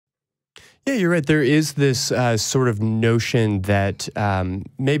Yeah, you're right. There is this sort of notion that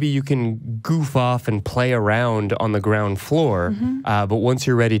maybe you can goof off and play around on the ground floor, but once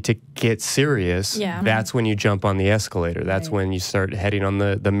you're ready to get serious, that's when you jump on the escalator. That's when you start heading on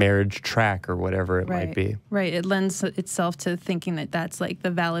the marriage track or whatever it might be. Right. It lends itself to thinking that that's like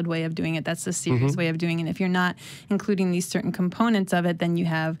the valid way of doing it. That's the serious way of doing it. And if you're not including these certain components of it, then you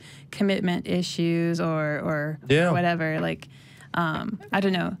have commitment issues or whatever. Like, I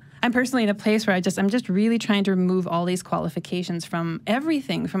don't know. I'm personally in a place where I'm just really trying to remove all these qualifications from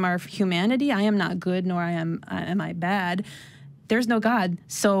everything, from our humanity. I am not good, nor am I bad. There's no God.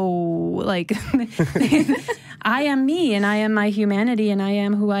 So, like, I am me, and I am my humanity, and I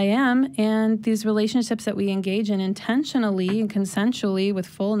am who I am. And these relationships that we engage in intentionally and consensually with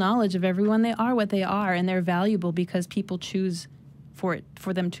full knowledge of everyone, they are what they are, and they're valuable because people choose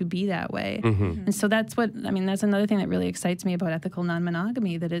for them to be that way. And so that's that's another thing that really excites me about ethical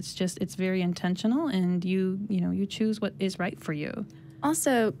non-monogamy, that it's very intentional, and you choose what is right for you.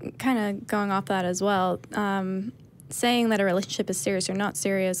 Also, kind of going off that as well, saying that a relationship is serious or not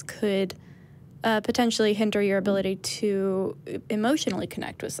serious could potentially hinder your ability to emotionally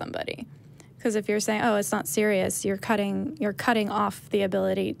connect with somebody. Because if you're saying, oh, it's not serious, you're cutting off the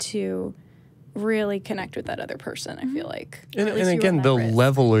ability to really connect with that other person, I feel like. And again, the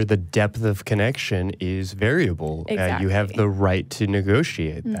level or the depth of connection is variable. Exactly. You have the right to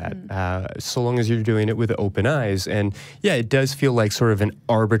negotiate that, so long as you're doing it with open eyes. And yeah, it does feel like sort of an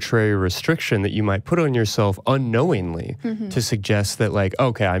arbitrary restriction that you might put on yourself unknowingly to suggest that, like,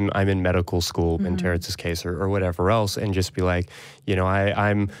 okay, I'm in medical school in Terrence's case or whatever else, and just be like,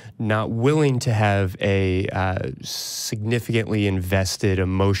 I'm not willing to have a significantly invested,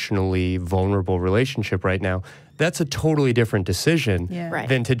 emotionally vulnerable relationship right now. That's a totally different decision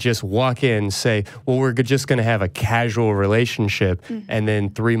than to just walk in and say, well, we're just going to have a casual relationship, and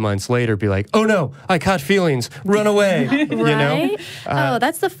then 3 months later be like, oh no, I caught feelings, run away. Oh,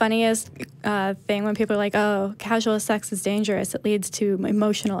 that's the funniest thing when people are like, oh, casual sex is dangerous. It leads to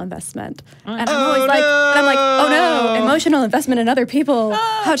emotional investment. And I'm always like, oh no, emotional investment in other people.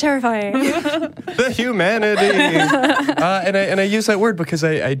 How terrifying. The humanity. And I use that word because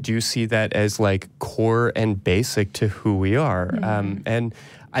I do see that as like core and basic to who we are. And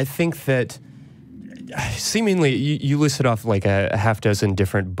I think that seemingly, you listed off like a half dozen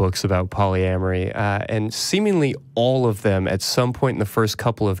different books about polyamory, and seemingly all of them at some point in the first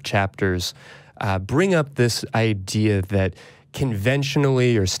couple of chapters bring up this idea that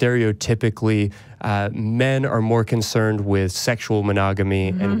conventionally or stereotypically, men are more concerned with sexual monogamy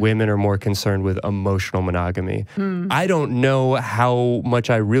and women are more concerned with emotional monogamy. I don't know how much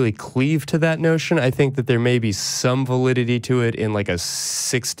I really cleave to that notion. I think that there may be some validity to it in like a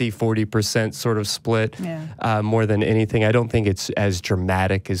 60-40% sort of split, more than anything. I don't think it's as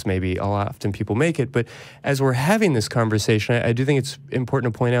dramatic as maybe often people make it. But as we're having this conversation, I do think it's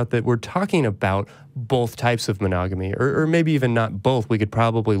important to point out that we're talking about both types of monogamy, or maybe even not both. We could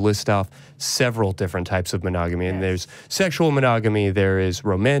probably list off several different types of monogamy. And there's sexual monogamy, there is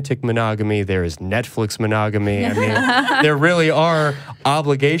romantic monogamy, there is Netflix monogamy. I mean, there really are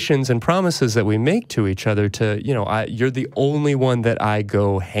obligations and promises that we make to each other to, you're the only one that I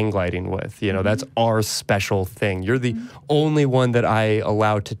go hang gliding with. That's our special thing. You're the only one that I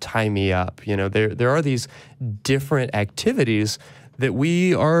allow to tie me up. There are these different activities that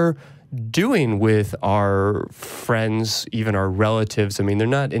we are doing with our friends, even our relatives. I mean, they're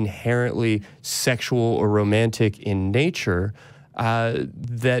not inherently sexual or romantic in nature,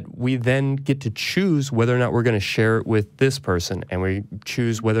 that we then get to choose whether or not we're going to share it with this person, and we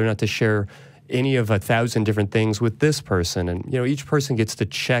choose whether or not to share any of 1,000 different things with this person. And, each person gets to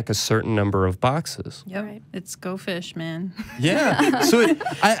check a certain number of boxes. Yep. Right. It's go fish, man. Yeah. So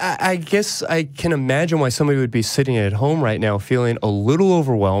I guess I can imagine why somebody would be sitting at home right now feeling a little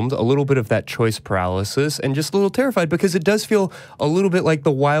overwhelmed, a little bit of that choice paralysis, and just a little terrified, because it does feel a little bit like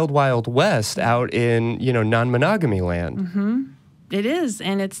the wild, wild west out in, non-monogamy land. It is,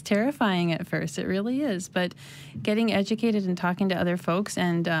 and it's terrifying at first. It really is. But getting educated and talking to other folks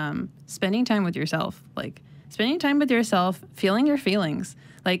and spending time with yourself, feeling your feelings.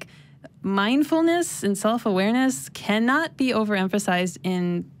 Like, mindfulness and self-awareness cannot be overemphasized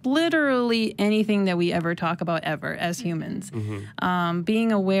in literally anything that we ever talk about ever as humans.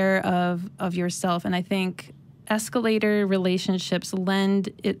 Being aware of yourself. And I think escalator relationships lend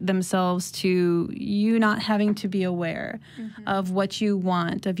themselves to you not having to be aware of what you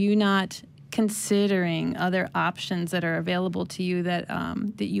want, of you not considering other options that are available to you that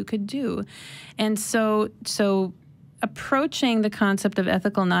that you could do. And so approaching the concept of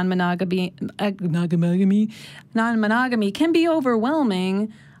ethical non-monogamy can be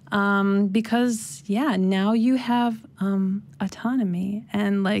overwhelming. Because, yeah, now you have autonomy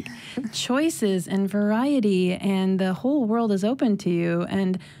and like choices and variety, and the whole world is open to you.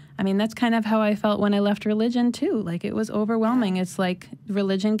 And I mean, that's kind of how I felt when I left religion too. Like, it was overwhelming. It's like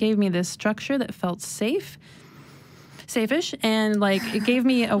religion gave me this structure that felt safe-ish, and like it gave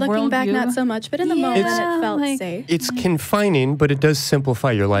me a worldview. Looking back, not so much, but in the moment, it felt like, safe. It's confining, but it does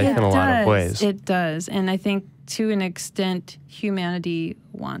simplify your life in a lot of ways. It does, and I think to an extent, humanity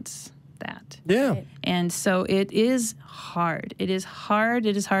wants that. Yeah. Right. And so it is hard. It is hard.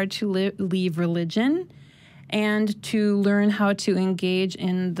 It is hard to leave religion and to learn how to engage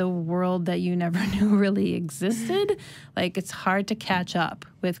in the world that you never knew really existed. Like, it's hard to catch up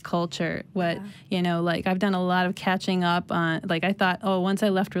with culture. You know, like, I've done a lot of catching up on, like, I thought, oh, once I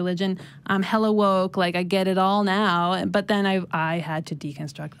left religion, I'm hella woke, like, I get it all now. But then I had to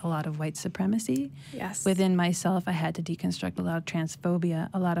deconstruct a lot of white supremacy within myself. I had to deconstruct a lot of transphobia,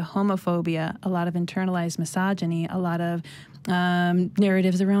 a lot of homophobia, a lot of internalized misogyny, a lot of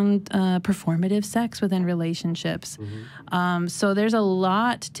narratives around performative sex within relationships. So there's a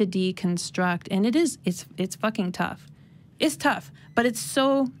lot to deconstruct, and it's fucking tough. It's tough, but it's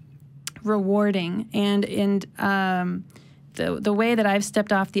so rewarding, and the way that I've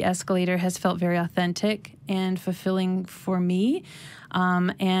stepped off the escalator has felt very authentic and fulfilling for me,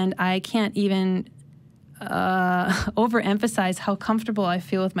 and I can't even overemphasize how comfortable I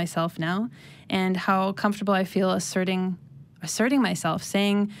feel with myself now, and how comfortable I feel asserting myself,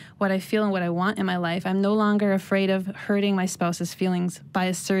 saying what I feel and what I want in my life. I'm no longer afraid of hurting my spouse's feelings by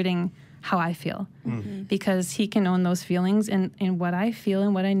asserting how I feel, because he can own those feelings, and what I feel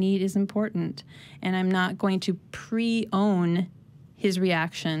and what I need is important. And I'm not going to pre-own his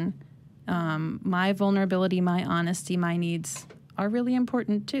reaction. My vulnerability, my honesty, my needs are really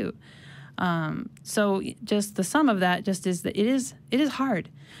important too. So just the sum of that just is that it is hard,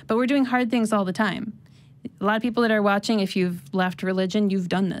 but we're doing hard things all the time. A lot of people that are watching, if you've left religion, you've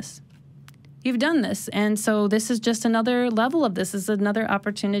done this. You've done this. And so this is just another level of this. This is another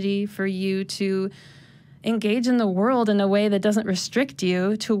opportunity for you to engage in the world in a way that doesn't restrict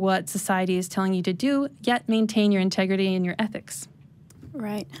you to what society is telling you to do, yet maintain your integrity and your ethics.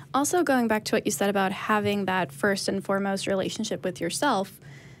 Right. Also, going back to what you said about having that first and foremost relationship with yourself,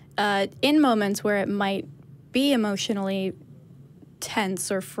 in moments where it might be emotionally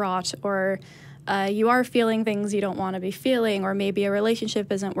tense or fraught, or you are feeling things you don't want to be feeling, or maybe a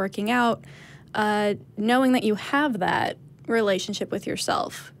relationship isn't working out, knowing that you have that relationship with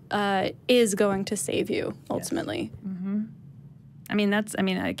yourself is going to save you ultimately. Yes.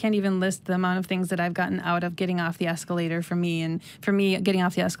 I can't even list the amount of things that I've gotten out of getting off the escalator for me. And for me, getting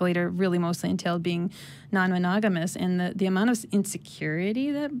off the escalator really mostly entailed being non-monogamous. And the amount of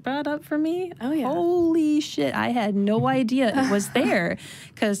insecurity that brought up for me, holy shit, I had no idea it was there.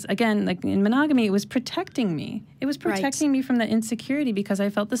 Because again, like in monogamy, it was protecting me. It was protecting me from the insecurity, because I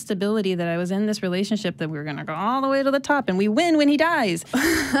felt the stability that I was in this relationship, that we were going to go all the way to the top and we win when he dies.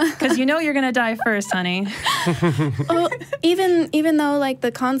 Because you know you're going to die first, honey. Well, even though like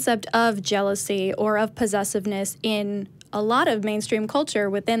the concept of jealousy or of possessiveness in a lot of mainstream culture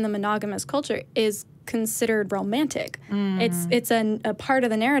within the monogamous culture is considered romantic. It's a part of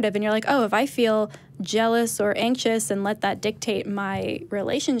the narrative, and you're like, oh, if I feel jealous or anxious and let that dictate my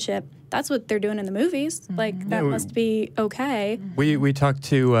relationship, that's what they're doing in the movies. Like, that must be okay. We talked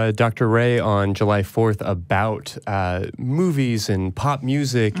to Dr. Ray on July 4th about movies and pop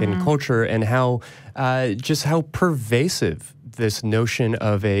music and culture, and how just how pervasive this notion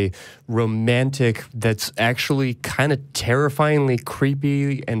of a romantic that's actually kind of terrifyingly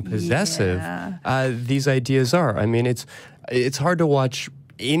creepy and possessive these ideas are. I mean, it's hard to watch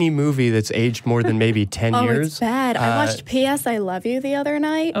any movie that's aged more than maybe 10 years. Oh, it's bad. I watched P.S. I Love You the other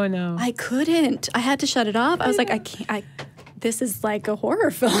night. Oh, no. I couldn't. I had to shut it off. I was like, I can't. This is like a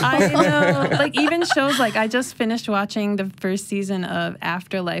horror film. I know. Like, even shows, like, I just finished watching the first season of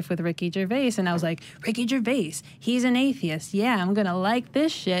Afterlife with Ricky Gervais, and I was like, Ricky Gervais, he's an atheist. Yeah, I'm going to like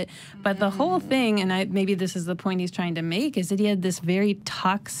this shit. But the whole thing, and maybe this is the point he's trying to make, is that he had this very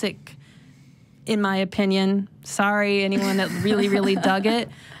toxic, in my opinion, sorry, anyone that really, really dug it,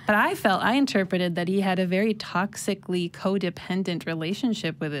 but I interpreted that he had a very toxically codependent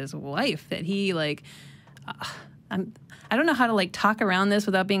relationship with his wife, that he, like, I don't know how to like talk around this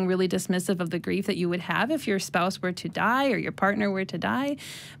without being really dismissive of the grief that you would have if your spouse were to die or your partner were to die.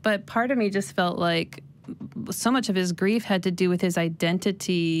 But part of me just felt like so much of his grief had to do with his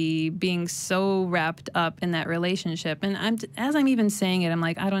identity being so wrapped up in that relationship. And as I'm even saying it, I'm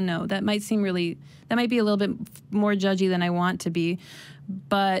like, I don't know. That might be a little bit more judgy than I want to be.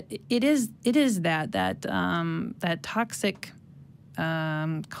 But it is that toxic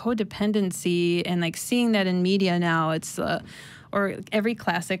codependency, and like seeing that in media now. It's or every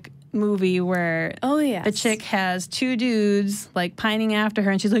classic movie where the chick has two dudes like pining after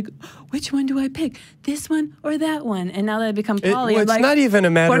her, and she's like, which one do I pick, this one or that one? And now that I become poly, it's not even a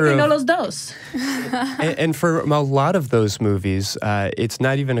matter of no los dos. and for a lot of those movies, it's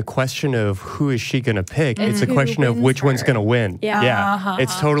not even a question of who is she going to pick. It's a question of which one's going to win.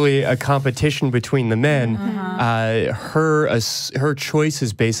 It's totally a competition between the men. Her choice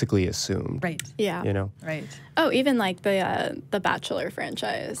is basically assumed. Right. Yeah. You know. Right. Oh, even like the Bachelor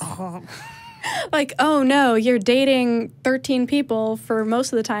franchise. Like, oh no, you're dating 13 people for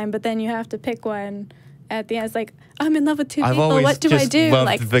most of the time, but then you have to pick one at the end. It's like, I'm in love with two people. What do I do? Loved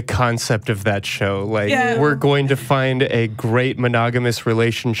like the concept of that show. Like, we're going to find a great monogamous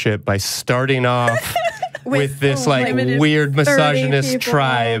relationship by starting off with this like weird misogynist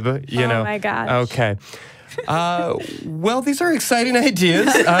tribe. You know? Oh my gosh. Okay. Well, these are exciting ideas.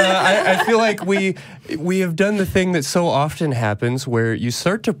 I feel like we have done the thing that so often happens, where you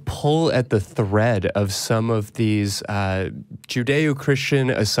start to pull at the thread of some of these Judeo-Christian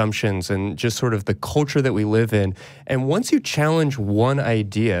assumptions and just sort of the culture that we live in. And once you challenge one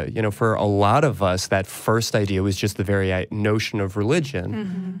idea, you know, for a lot of us, that first idea was just the very notion of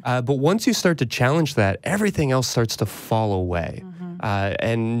religion. But once you start to challenge that, everything else starts to fall away.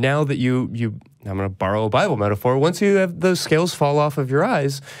 And now that I'm going to borrow a Bible metaphor. Once you have those scales fall off of your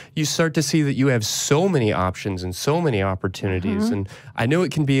eyes, you start to see that you have so many options and so many opportunities. And I know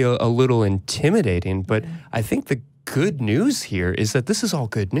it can be a little intimidating, but I think the good news here is that this is all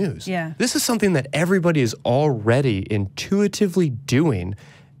good news. Yeah. This is something that everybody is already intuitively doing,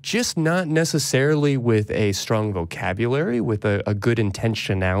 just not necessarily with a strong vocabulary, with a good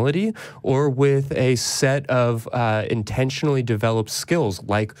intentionality, or with a set of intentionally developed skills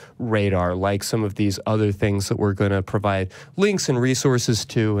like radar, like some of these other things that we're going to provide links and resources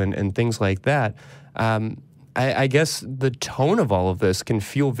to and things like that. I guess the tone of all of this can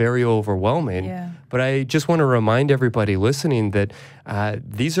feel very overwhelming, but I just want to remind everybody listening that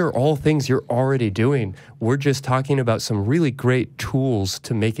these are all things you're already doing. We're just talking about some really great tools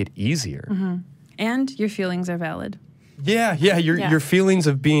to make it easier. And your feelings are valid. Your feelings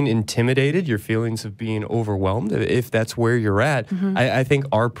of being intimidated, your feelings of being overwhelmed, if that's where you're at, I think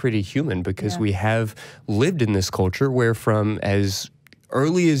are pretty human, because we have lived in this culture where from as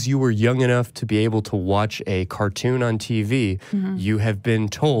early as you were young enough to be able to watch a cartoon on TV, you have been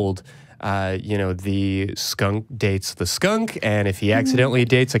told, you know, the skunk dates the skunk, and if he accidentally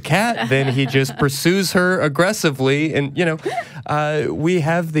dates a cat, then he just pursues her aggressively. And, you know, we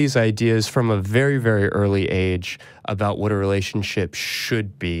have these ideas from a very, very early age about what a relationship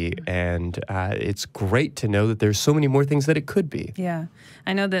should be. And it's great to know that there's so many more things that it could be. Yeah.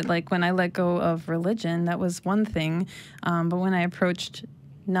 I know that, like, when I let go of religion, that was one thing. But when I approached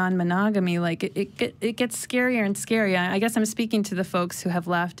non-monogamy, like, it gets scarier and scarier. I guess I'm speaking to the folks who have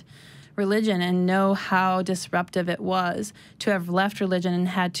left religion and know how disruptive it was to have left religion and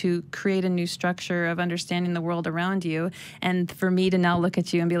had to create a new structure of understanding the world around you. And for me to now look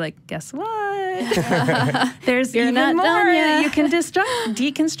at you and be like, guess what? There's even more you can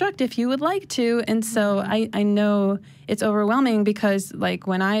deconstruct if you would like to. And so I know it's overwhelming, because like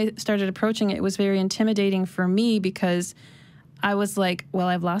when I started approaching it, it was very intimidating for me, because I was like, well,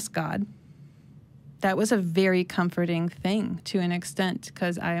 I've lost God. That was a very comforting thing to an extent,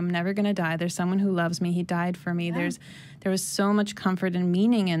 because I am never going to die. There's someone who loves me. He died for me. There was so much comfort and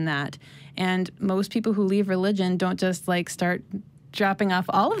meaning in that. And most people who leave religion don't just like start dropping off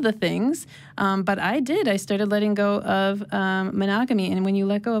all of the things. But I did. I started letting go of monogamy. And when you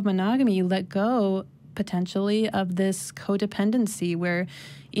let go of monogamy, you let go potentially of this codependency, where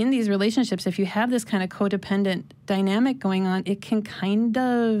in these relationships, if you have this kind of codependent dynamic going on, it can kind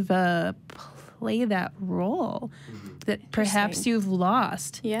of play that role that perhaps you've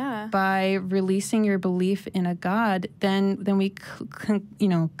lost by releasing your belief in a God. Then we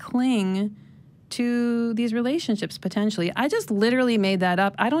cling to these relationships potentially. I just literally made that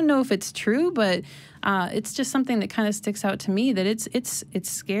up. I don't know if it's true, but it's just something that kind of sticks out to me, that it's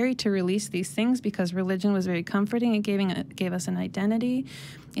scary to release these things, because religion was very comforting. It gave us an identity.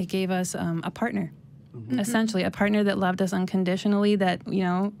 It gave us a partner. Essentially, a partner that loved us unconditionally, that, you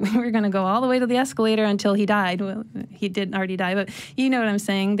know, we were going to go all the way to the escalator until he died. Well, he didn't already die, but you know what I'm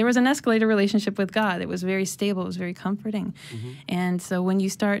saying. There was an escalator relationship with God. It was very stable. It was very comforting. And so when you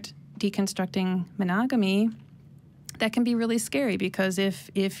start deconstructing monogamy, that can be really scary, because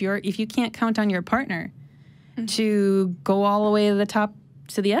if you can't count on your partner to go all the way to the top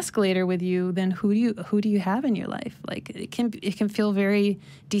to the escalator with you, then who do you have in your life? Like it can feel very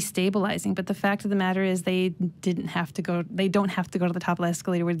destabilizing. But the fact of the matter is, they don't have to go to the top of the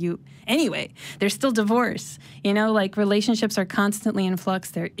escalator with you anyway. There's still divorce. Like relationships are constantly in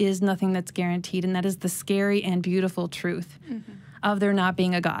flux. There is nothing that's guaranteed, and that is the scary and beautiful truth of there not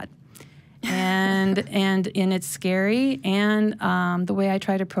being a God. And it's scary. And the way I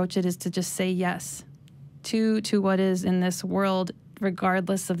try to approach it is to just say yes to what is in this world,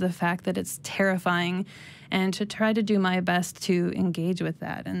 regardless of the fact that it's terrifying, and to try to do my best to engage with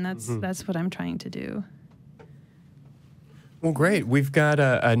that. And that's what I'm trying to do. Well, great. We've got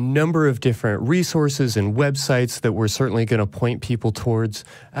a number of different resources and websites that we're certainly going to point people towards.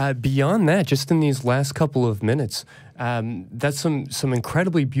 Beyond that, just in these last couple of minutes, that's some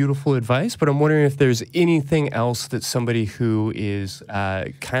incredibly beautiful advice, but I'm wondering if there's anything else that somebody who is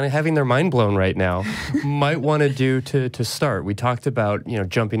kind of having their mind blown right now might want to do to start. We talked about,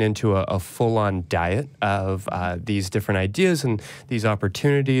 jumping into a full-on diet of these different ideas and these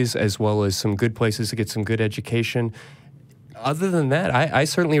opportunities, as well as some good places to get some good education. Other than that, I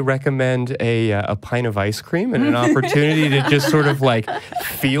certainly recommend a pint of ice cream and an opportunity to just sort of like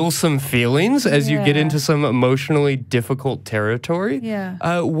feel some feelings as you get into some emotionally difficult territory.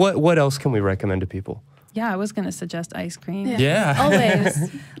 Yeah. What else can we recommend to people? Yeah, I was going to suggest ice cream. Yeah. Always.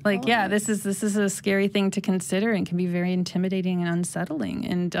 This is a scary thing to consider and can be very intimidating and unsettling.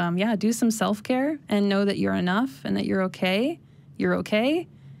 And do some self-care and know that you're enough and that you're okay. You're okay.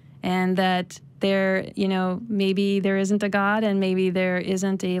 And that maybe there isn't a God, and maybe there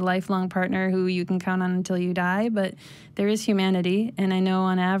isn't a lifelong partner who you can count on until you die, but there is humanity. And I know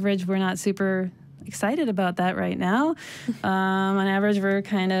on average we're not super excited about that right now. On average, we're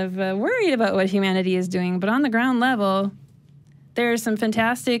kind of worried about what humanity is doing. But on the ground level, there are some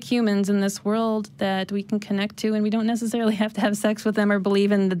fantastic humans in this world that we can connect to, and we don't necessarily have to have sex with them or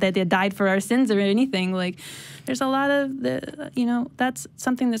believe in that they died for our sins or anything. Like, there's a lot of that's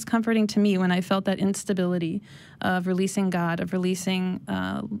something that's comforting to me when I felt that instability of releasing God, of releasing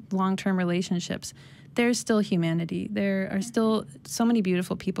long-term relationships. There's still humanity. There are still so many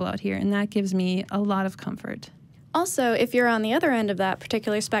beautiful people out here, and that gives me a lot of comfort. Also, if you're on the other end of that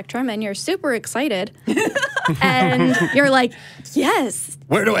particular spectrum and you're super excited and you're like, yes.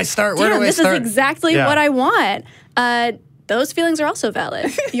 Where do I start? Where do I start? This is exactly what I want. Those feelings are also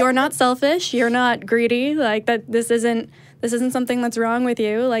valid. You're not selfish. You're not greedy. Like that. This isn't something that's wrong with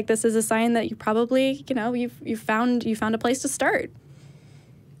you. Like, this is a sign that you probably, you found a place to start.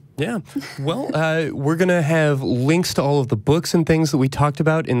 Yeah. Well, we're going to have links to all of the books and things that we talked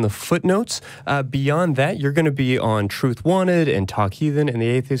about in the footnotes. Beyond that, you're going to be on Truth Wanted and Talk Heathen and the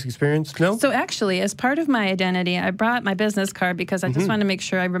Atheist Experience. No? So actually, as part of my identity, I brought my business card because I just wanted to make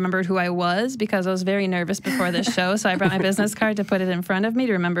sure I remembered who I was, because I was very nervous before this show. So I brought my business card to put it in front of me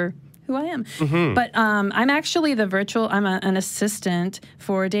to remember who I am. But I'm actually I'm an assistant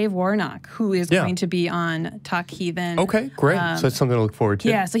for Dave Warnock, who is going to be on Talk Heathen. Okay, great. So that's something to look forward to.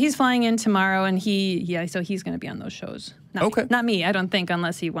 Yeah, so he's flying in tomorrow, and so he's going to be on those shows. Not me, I don't think,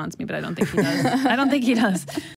 unless he wants me, but I don't think he does. I don't think he does.